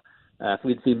know if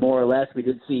we'd see more or less. We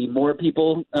did see more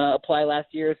people apply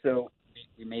last year. So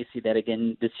we may see that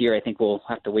again this year. I think we'll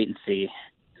have to wait and see.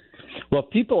 Well,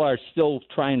 people are still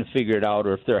trying to figure it out,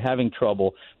 or if they're having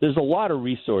trouble, there's a lot of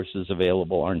resources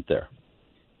available, aren't there?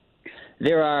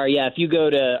 There are, yeah. If you go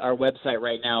to our website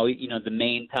right now, the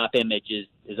main top image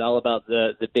is all about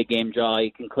the big game draw.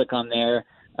 You can click on there,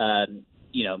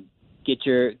 get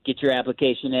your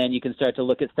application in. You can start to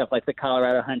look at stuff like the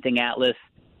Colorado Hunting Atlas.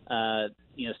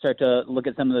 Start to look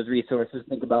at some of those resources.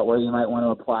 Think about where you might want to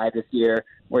apply this year,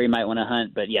 where you might want to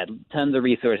hunt. But yeah, tons of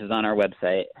resources on our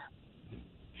website.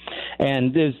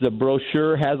 And the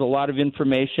brochure has a lot of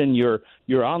information. Your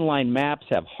online maps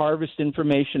have harvest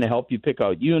information to help you pick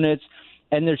out units.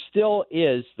 And there still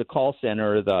is the call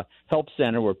center or the help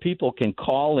center where people can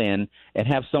call in and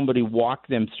have somebody walk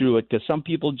them through it, because some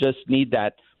people just need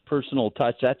that personal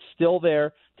touch. That's still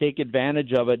there. Take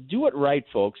advantage of it. Do it right,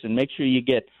 folks, and make sure you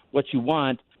get what you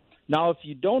want. Now, if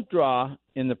you don't draw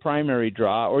in the primary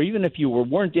draw, or even if you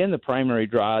weren't in the primary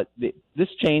draw, this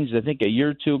changed, I think, a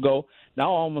year or two ago. Now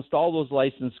almost all those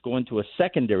licenses go into a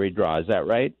secondary draw. Is that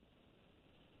right?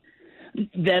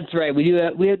 That's right. We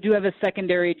do have a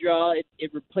secondary draw.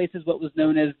 It replaces what was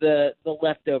known as the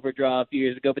leftover draw a few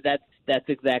years ago, but that's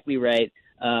exactly right.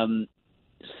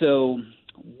 So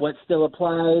what still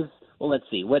applies? Well, let's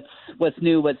see. What's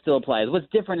new? What still applies? What's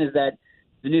different is that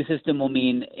the new system will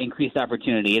mean increased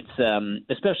opportunity. It's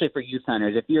especially for youth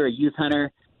hunters. If you're a youth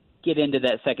hunter, get into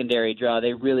that secondary draw.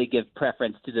 They really give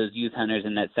preference to those youth hunters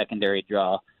in that secondary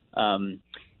draw. We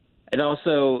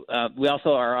also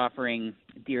are offering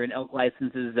deer and elk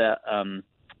licenses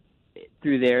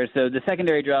through there. So the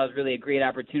secondary draw is really a great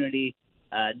opportunity.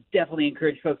 Definitely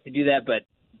encourage folks to do that. But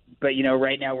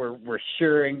right now we're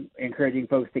sure encouraging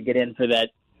folks to get in for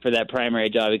that primary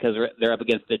draw, because they're up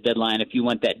against the deadline. If you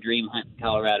want that dream hunt in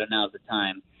Colorado, now's the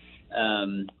time.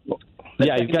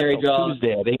 You've got draw,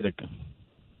 Tuesday at 8.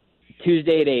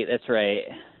 Tuesday at 8, that's right.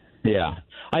 Yeah.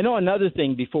 I know another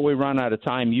thing before we run out of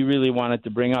time you really wanted to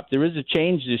bring up. There is a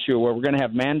change this year where we're going to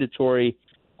have mandatory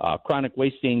chronic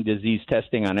wasting disease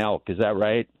testing on elk. Is that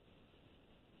right?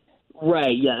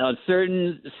 Right, yeah.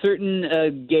 Certain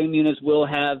game units will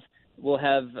have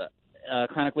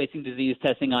chronic wasting disease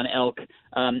testing on elk,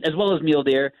 as well as mule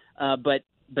deer, but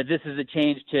this is a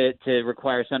change to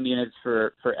require some units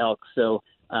for elk. So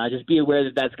just be aware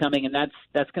that that's coming, and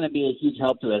that's going to be a huge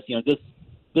help to us.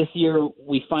 This year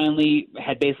we finally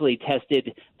had basically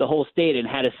tested the whole state and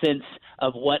had a sense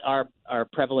of what our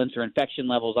prevalence or infection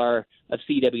levels are of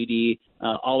CWD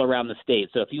all around the state.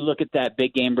 So if you look at that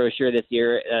big game brochure this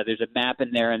year, there's a map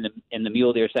in there in the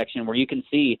mule deer section where you can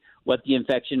see what the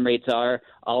infection rates are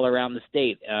all around the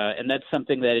state. And that's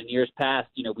something that in years past,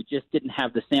 we just didn't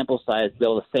have the sample size to be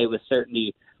able to say with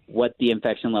certainty what the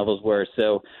infection levels were.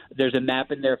 So there's a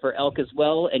map in there for elk as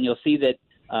well, and you'll see that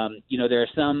there are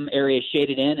some areas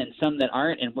shaded in and some that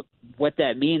aren't. And what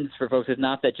that means for folks is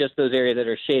not that just those areas that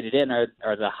are shaded in are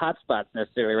the hot spots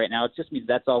necessarily right now. It just means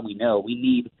that's all we know. We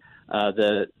need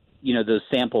those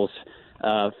samples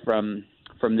from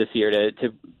this year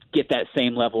to get that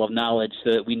same level of knowledge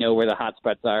so that we know where the hot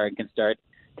spots are and can start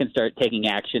taking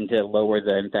action to lower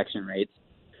the infection rates.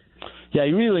 Yeah,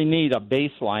 you really need a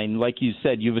baseline. Like you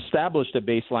said, you've established a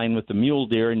baseline with the mule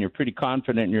deer, and you're pretty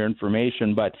confident in your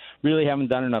information, but really haven't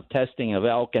done enough testing of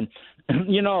elk. And,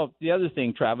 the other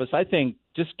thing, Travis, I think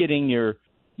just getting your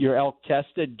elk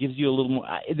tested gives you a little more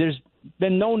 – there's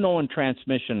been no known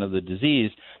transmission of the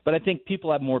disease, but I think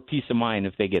people have more peace of mind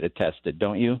if they get it tested,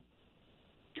 don't you?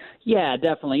 Yeah,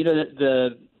 definitely.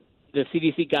 The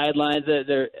CDC guidelines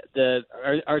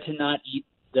are to not eat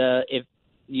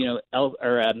elk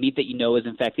or meat that is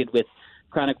infected with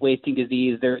chronic wasting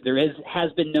disease. There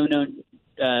has been no known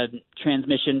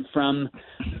transmission from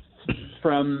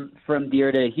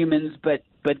deer to humans, but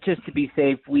just to be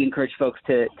safe, we encourage folks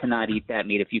to not eat that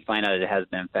meat if you find out it has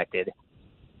been infected.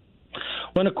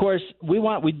 Well, of course,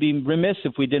 we'd be remiss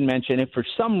if we didn't mention if for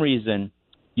some reason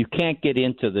you can't get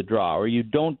into the draw or you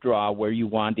don't draw where you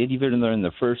want, even though in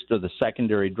the first or the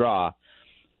secondary draw,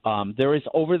 there is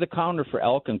over-the-counter for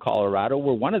elk in Colorado.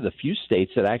 We're one of the few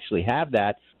states that actually have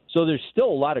that. So there's still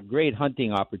a lot of great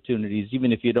hunting opportunities,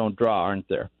 even if you don't draw, aren't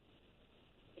there?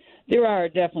 There are,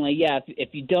 definitely, yeah. If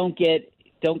you don't get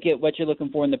what you're looking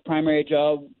for in the primary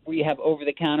draw, we have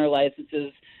over-the-counter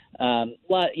licenses. A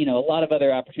lot of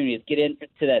other opportunities. Get into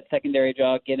that secondary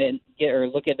draw.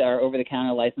 Look at our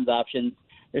over-the-counter license options.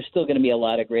 There's still going to be a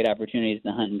lot of great opportunities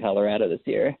to hunt in Colorado this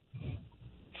year.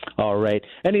 All right.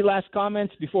 Any last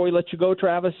comments before we let you go,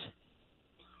 Travis?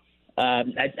 I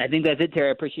think that's it, Terry.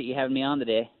 I appreciate you having me on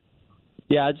today.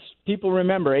 Yeah, just people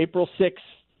remember, April 6th,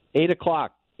 8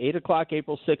 o'clock. 8 o'clock,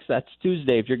 April 6th, that's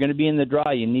Tuesday. If you're going to be in the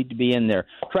draw, you need to be in there.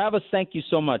 Travis, thank you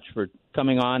so much for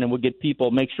coming on, and we'll get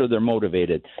people, make sure they're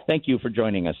motivated. Thank you for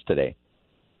joining us today.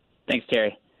 Thanks,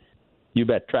 Terry. You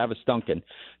bet. Travis Duncan.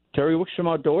 Terry Wickstrom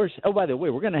Outdoors. Oh, by the way,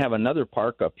 we're going to have another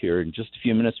park up here in just a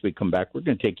few minutes. We come back. We're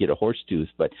going to take you to Horsetooth.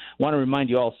 But I want to remind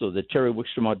you also that Terry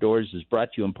Wickstrom Outdoors is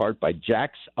brought to you in part by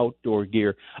Jack's Outdoor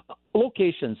Gear.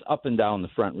 Locations up and down the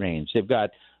Front Range. They've got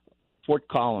Fort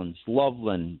Collins,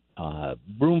 Loveland,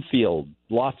 Broomfield,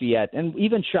 Lafayette, and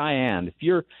even Cheyenne. If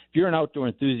you're an outdoor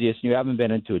enthusiast and you haven't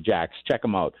been into a Jack's, check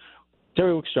them out.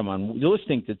 Terry Wickstrom you're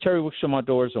listening to Terry Wickstrom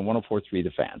Outdoors on 104.3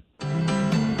 The Fan.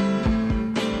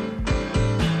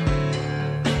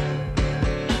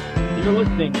 You're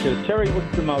listening to Terry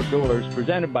Wickstrom Outdoors,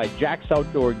 presented by Jack's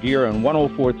Outdoor Gear on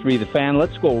 104.3 The Fan.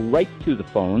 Let's go right to the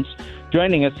phones.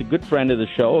 Joining us, a good friend of the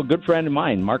show, a good friend of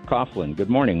mine, Mark Coughlin.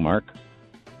 Good morning, Mark.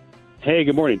 Hey,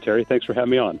 good morning, Terry. Thanks for having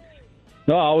me on.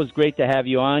 No, always great to have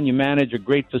you on. You manage a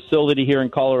great facility here in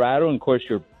Colorado, and, of course,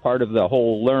 you're part of the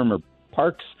whole Larimer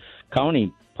Parks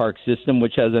County Park system,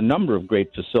 which has a number of great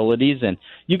facilities. And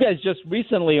you guys just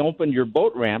recently opened your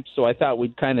boat ramp, so I thought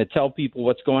we'd kind of tell people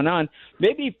what's going on.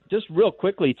 Maybe just real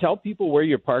quickly, tell people where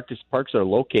your parks are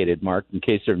located, Mark, in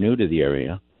case they're new to the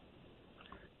area.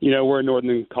 You know, we're in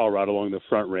northern Colorado along the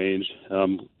Front Range.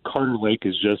 Carter Lake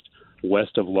is just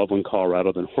west of Loveland,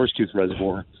 Colorado. Then Horsetooth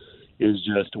Reservoir is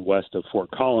just west of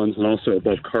Fort Collins. And also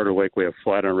above Carter Lake, we have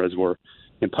Flatiron Reservoir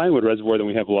and Pinewood Reservoir. Then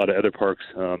we have a lot of other parks.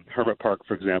 Hermit Park,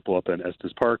 for example, up in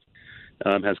Estes Park,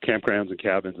 has campgrounds and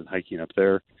cabins and hiking up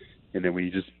there. And then we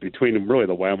just, between really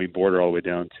the Wyoming border all the way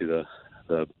down to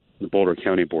the Boulder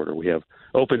County border, we have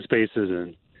open spaces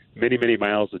and many, many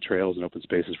miles of trails and open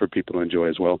spaces for people to enjoy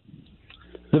as well.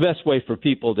 The best way for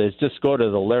people to is just go to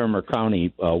the Larimer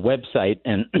County website,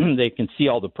 and they can see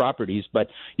all the properties. But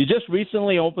you just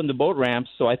recently opened the boat ramps,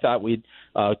 so I thought we'd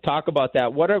talk about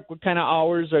that. What kind of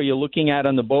hours are you looking at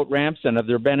on the boat ramps, and have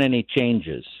there been any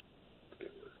changes?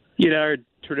 You know, our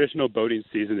traditional boating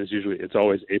season is it's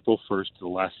always April 1st to the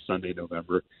last Sunday,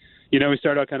 November. You know, we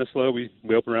start out kind of slow. We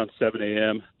open around 7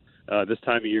 a.m. This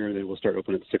time of year, and then we'll start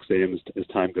opening at 6 a.m. as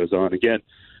time goes on. Again,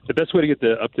 the best way to get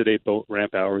the up-to-date boat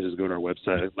ramp hours is go to our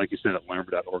website, like you said, at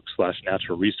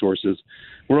larimer.org/natural resources.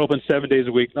 We're open 7 days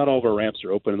a week. Not all of our ramps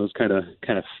are open, and those kind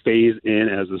of phase in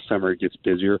as the summer gets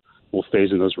busier. We'll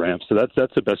phase in those ramps. So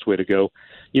that's the best way to go.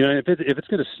 You know, if it's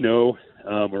going to snow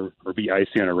or be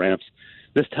icy on our ramps,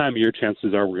 this time of year,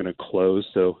 chances are we're going to close.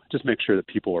 So just make sure that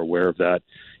people are aware of that.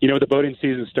 You know, with the boating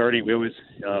season starting, we always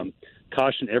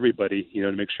caution everybody, you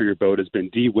know, to make sure your boat has been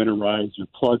de-winterized, your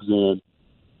plugs in,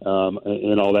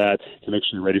 and all that to make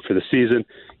sure you're ready for the season.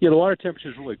 You know, the water temperature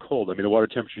is really cold. I mean, the water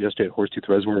temperature yesterday at Horsetooth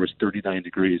Reservoir was 39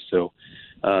 degrees. So,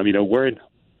 you know, wearing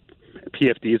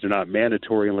PFDs are not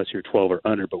mandatory unless you're 12 or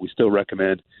under, but we still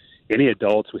recommend any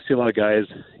adults. We see a lot of guys,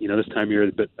 you know, this time of year,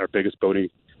 our biggest boating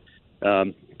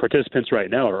participants right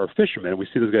now are fishermen. We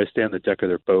see those guys stand on the deck of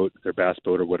their boat, their bass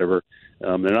boat or whatever.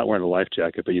 They're not wearing a life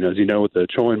jacket, but, you know, as you know, with the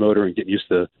trolling motor and getting used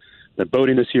to the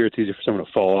boating this year, it's easy for someone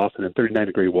to fall off. And in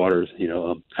 39-degree waters, you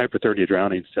know, hypothermia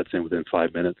drowning sets in within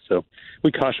 5 minutes. So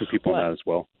we caution people on that as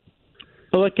well.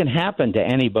 Well, it can happen to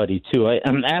anybody, too.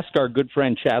 Ask our good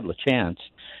friend Chad LaChance.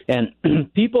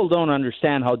 And people don't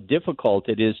understand how difficult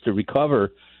it is to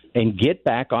recover and get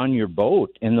back on your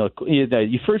boat. And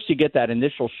first you get that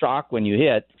initial shock when you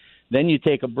hit, then you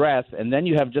take a breath, and then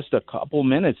you have just a couple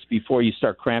minutes before you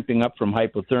start cramping up from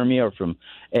hypothermia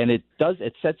and it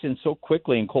sets in so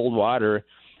quickly in cold water.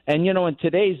 And, you know, in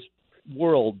today's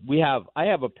world, I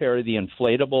have a pair of the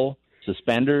inflatable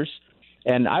suspenders,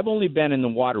 and I've only been in the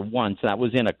water once, and I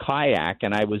was in a kayak,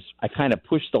 and I kind of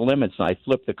pushed the limits, and I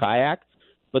flipped the kayak.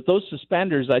 But those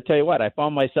suspenders, I tell you what, I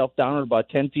found myself down at about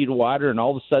 10 feet of water, and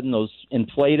all of a sudden those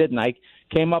inflated, and I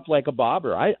came up like a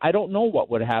bobber. I don't know what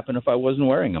would happen if I wasn't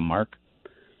wearing them, Mark.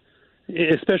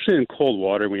 Especially in cold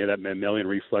water, when you have that mammalian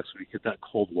reflex, when you get that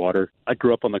cold water. I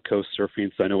grew up on the coast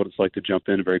surfing, so I know what it's like to jump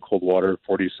in very cold water,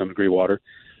 40-some degree water.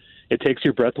 It takes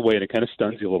your breath away, and it kind of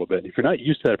stuns you a little bit. And if you're not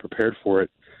used to that or prepared for it,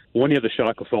 one, you have the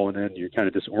shock of falling in, you're kind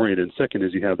of disoriented, and second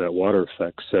is you have that water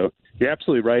effect. So you're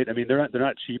absolutely right. I mean, they're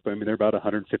not cheap. I mean, they're about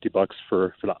 $150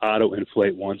 for the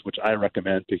auto-inflate ones, which I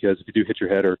recommend, because if you do hit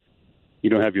your head or you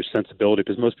don't have your sensibility,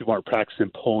 because most people aren't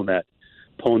practicing pulling that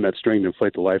string to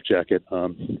inflate the life jacket.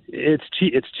 It's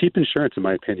cheap insurance, in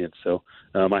my opinion. So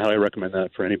I highly recommend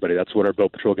that for anybody. That's what our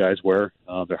boat patrol guys wear.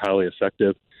 They're highly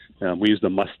effective. We use the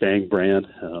Mustang brand,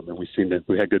 and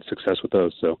we had good success with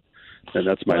those. So, and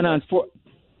that's my.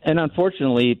 And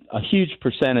unfortunately, a huge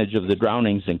percentage of the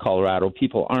drownings in Colorado,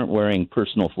 people aren't wearing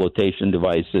personal flotation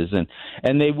devices,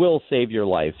 and they will save your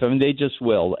life. I mean, they just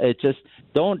will.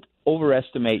 Don't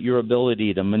overestimate your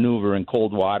ability to maneuver in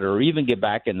cold water or even get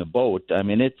back in the boat. I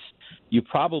mean, you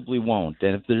probably won't.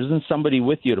 And if there isn't somebody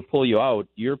with you to pull you out,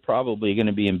 you're probably going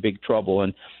to be in big trouble.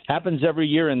 And happens every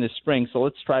year in the spring, so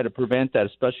let's try to prevent that,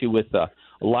 especially with a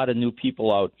lot of new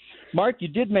people out. Mark, you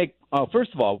did make,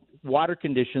 first of all, water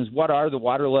conditions. What are the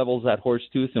water levels at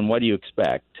Horsetooth, and what do you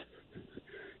expect?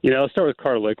 Let's start with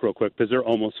Carter Lake real quick, because they're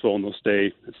almost full, and they'll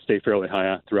stay fairly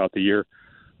high throughout the year.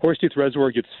 Horsetooth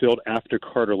Reservoir gets filled after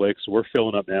Carter Lake, so we're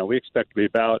filling up now. We expect to be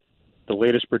about, the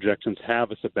latest projections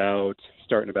have us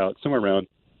starting about somewhere around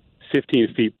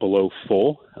 15 feet below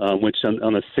full, which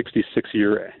on a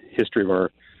 66-year history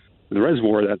of the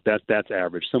reservoir, that's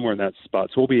average, somewhere in that spot.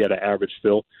 So we'll be at an average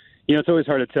fill. It's always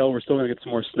hard to tell. We're still going to get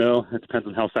some more snow. It depends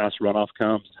on how fast runoff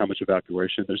comes, how much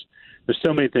evacuation. There's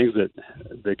so many things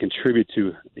that contribute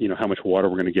to how much water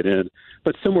we're going to get in.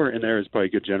 But somewhere in there is probably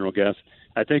a good general guess.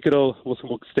 I think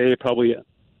we'll stay probably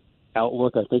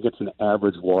outlook. I think it's an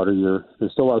average water year.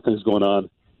 There's still a lot of things going on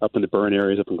up in the burn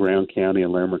areas, up in Grand County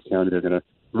and Larimer County. They're going to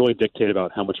really dictate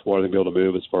about how much water they're going to be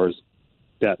able to move as far as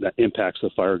that impacts of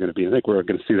the fire are going to be. I think we're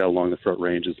going to see that along the Front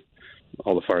Range, as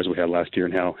all the fires we had last year,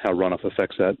 and how runoff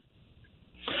affects that.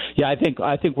 Yeah, I think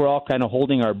we're all kind of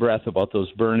holding our breath about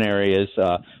those burn areas.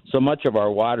 So much of our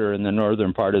water in the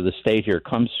northern part of the state here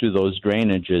comes through those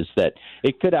drainages that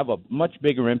it could have a much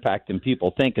bigger impact than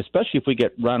people think, especially if we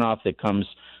get runoff that comes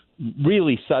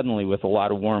really suddenly with a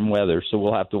lot of warm weather. So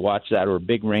we'll have to watch that, or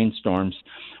big rainstorms.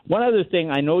 One other thing,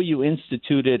 I know you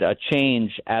instituted a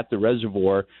change at the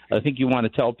reservoir. I think you want to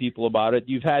tell people about it.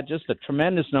 You've had just a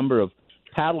tremendous number of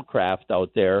paddlecraft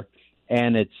out there,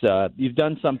 and you've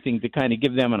done something to kind of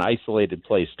give them an isolated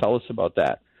place. Tell us about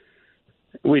that.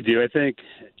 We do. I think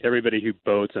everybody who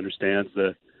boats understands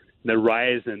the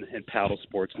rise in paddle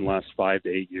sports in the last 5 to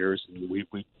 8 years. And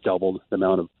we doubled the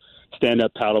amount of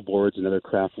stand-up paddle boards and other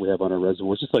craft we have on our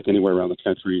reservoirs, just like anywhere around the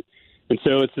country. And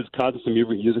so it's causing some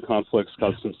user conflicts,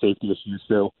 causing some safety issues.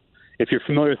 So if you're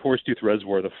familiar with Horsetooth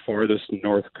Reservoir, the farthest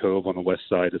north cove on the west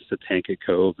side is Satanka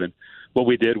Cove. And what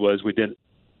we did was we didn't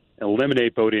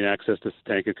eliminate boating access to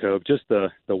Satanka Cove, just the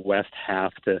west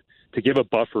half, to give a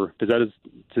buffer, because that is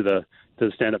to the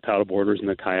stand-up paddleboarders and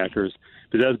the kayakers,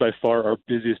 because that is by far our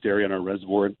busiest area in our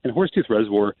reservoir. And Horsetooth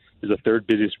Reservoir is the third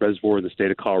busiest reservoir in the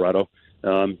state of Colorado.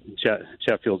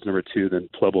 Chatfield's number 2, then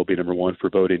Pueblo will be number 1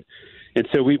 for boating. And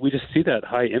so we just see that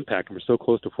high impact, and we're so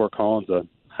close to Fort Collins, a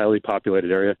highly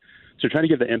populated area. So we're trying to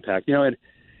give the impact. And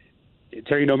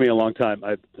Terry, you know me a long time.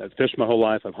 I've fished my whole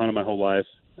life. I've hunted my whole life.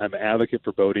 I'm an advocate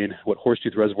for boating. What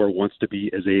Horsetooth Reservoir wants to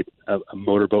be is a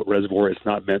motorboat reservoir. It's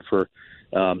not meant for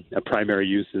a primary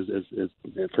use is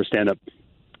for stand-up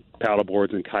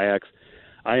paddleboards and kayaks.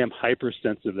 I am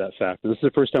hypersensitive to that fact. And this is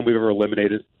the first time we've ever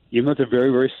eliminated, even though it's a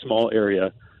very, very small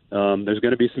area, there's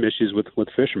going to be some issues with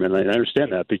fishermen. And I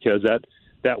understand that, because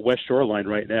that west shoreline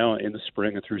right now in the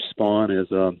spring and through spawn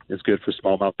is good for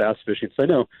smallmouth bass fishing. So I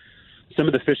know some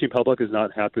of the fishing public is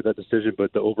not happy with that decision,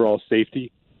 but the overall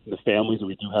safety, the families that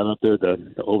we do have up there, the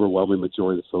overwhelming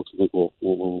majority of the folks, I think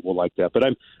will like that. But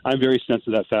I'm very sensitive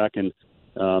to that fact, and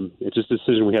it's just a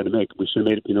decision we had to make. We should have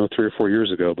made it 3 or 4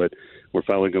 years ago, but we're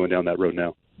finally going down that road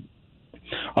now.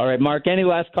 All right, Mark, any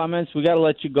last comments? We got to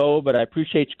let you go, but I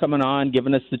appreciate you coming on,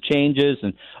 giving us the changes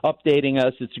and updating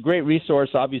us. It's a great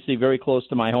resource, obviously very close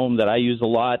to my home, that I use a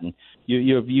lot, and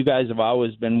you guys have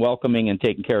always been welcoming and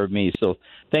taking care of me. So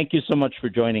thank you so much for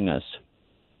joining us.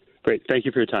 Great. Thank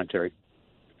you for your time, Terry.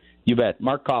 You bet.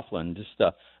 Mark Coughlin just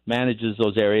manages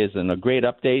those areas, and a great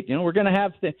update. We're going to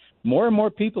have more and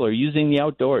more people are using the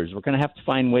outdoors. We're going to have to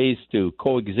find ways to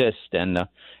coexist, and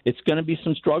it's going to be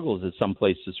some struggles at some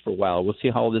places for a while. We'll see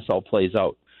how this all plays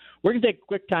out. We're going to take a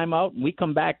quick time out. When we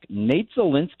come back, Nate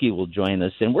Zielinski will join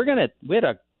us, and we had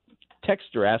a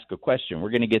texter ask a question. We're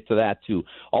going to get to that, too.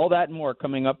 All that and more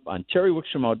coming up on Terry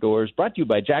Wickstrom Outdoors, brought to you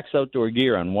by Jack's Outdoor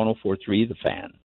Gear on 104.3 The Fan.